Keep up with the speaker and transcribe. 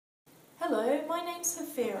Hello, my name's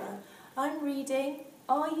Haffeera. I'm reading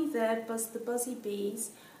Are You There, Buzz the Buzzy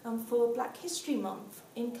Bees for Black History Month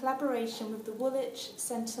in collaboration with the Woolwich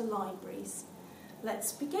Centre Libraries.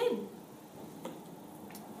 Let's begin.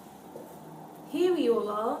 Here we all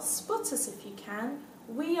are, spot us if you can.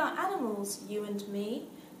 We are animals, you and me.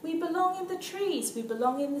 We belong in the trees, we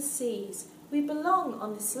belong in the seas. We belong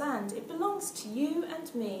on this land, it belongs to you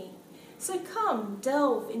and me. So come,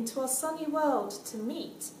 delve into our sunny world to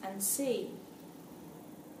meet and see.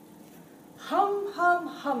 Hum, hum,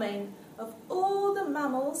 humming, of all the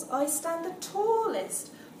mammals I stand the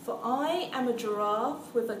tallest, for I am a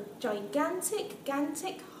giraffe with a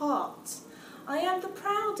gigantic heart. I am the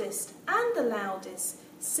proudest and the loudest,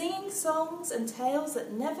 singing songs and tales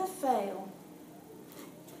that never fail.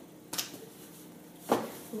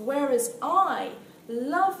 Whereas I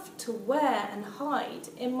love to wear and hide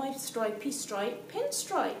in my stripy stripe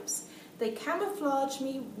pinstripes. They camouflage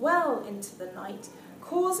me well into the night,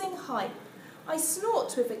 causing hype. I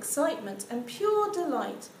snort with excitement and pure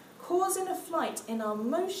delight, causing a flight in our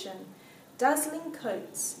motion, dazzling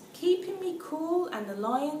coats, keeping me cool and the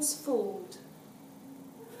lions fooled.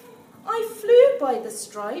 I flew by the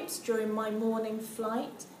stripes during my morning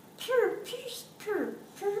flight. Purr, purr,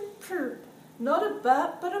 purr, purr. Not a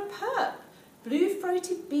burp but a perp.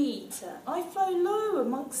 Blue-throated bee-eater, I fly low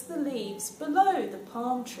amongst the leaves below the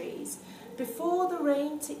palm trees, before the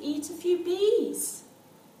rain to eat a few bees.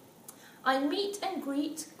 I meet and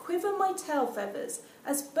greet, quiver my tail feathers,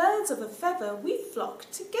 as birds of a feather we flock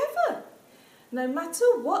together. No matter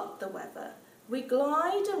what the weather, we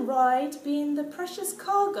glide and ride, being the precious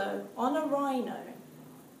cargo on a rhino.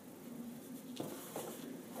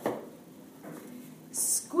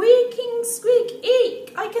 Squeaking squeak,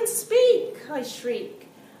 eek, I can speak, I shriek,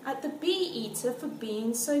 at the bee-eater for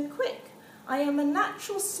being so quick. I am a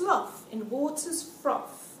natural sloth in water's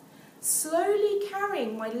froth, slowly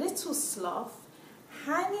carrying my little sloth,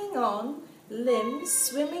 hanging on limbs,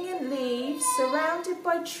 swimming in leaves, surrounded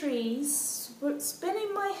by trees,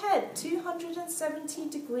 spinning my head 270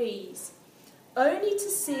 degrees, only to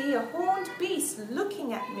see a horned beast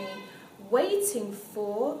looking at me, waiting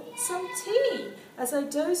for some tea. As I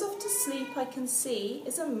doze off to sleep, I can see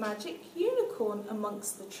is a magic unicorn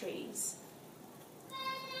amongst the trees.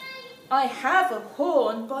 I have a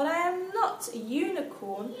horn, but I am not a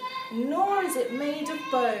unicorn, nor is it made of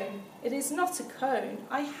bone. It is not a cone.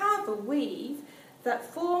 I have a weave that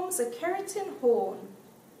forms a keratin horn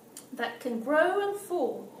that can grow and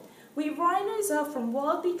fall. We rhinos are from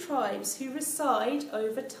wildly tribes who reside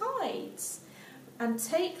over tides and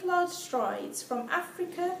take large strides from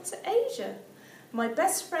Africa to Asia. My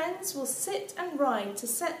best friends will sit and ride to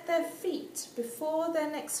set their feet before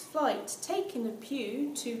their next flight, taking a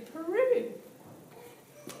pew to Peru.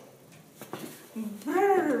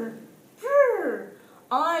 Brr, brr.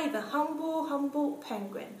 I, the humble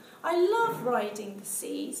penguin. I love riding the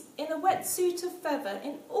seas in a wetsuit of feather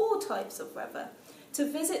in all types of weather,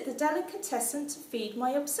 to visit the delicatessen to feed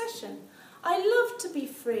my obsession. I love to be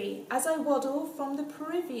free as I waddle from the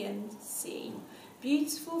Peruvian sea,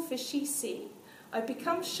 beautiful fishy sea. I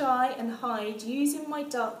become shy and hide using my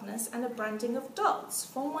darkness and a branding of dots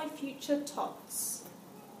for my future tots.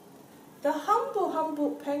 The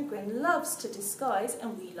humble penguin loves to disguise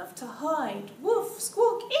and we love to hide. Woof,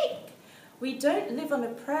 squawk, eek! We don't live on a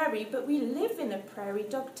prairie, but we live in a prairie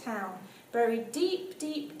dog town, buried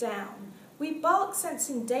deep down. We bark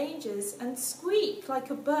sensing dangers and squeak like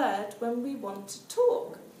a bird when we want to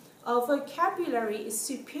talk. Our vocabulary is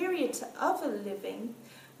superior to other living,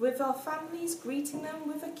 with our families greeting them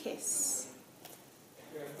with a kiss.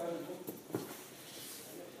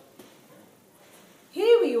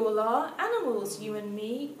 Here we all are, animals, you and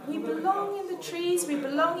me. We belong in the trees, we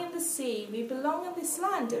belong in the sea. We belong in this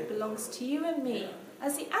land, it belongs to you and me,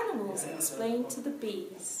 as the animals explain to the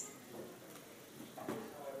bees.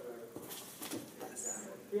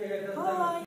 Bye.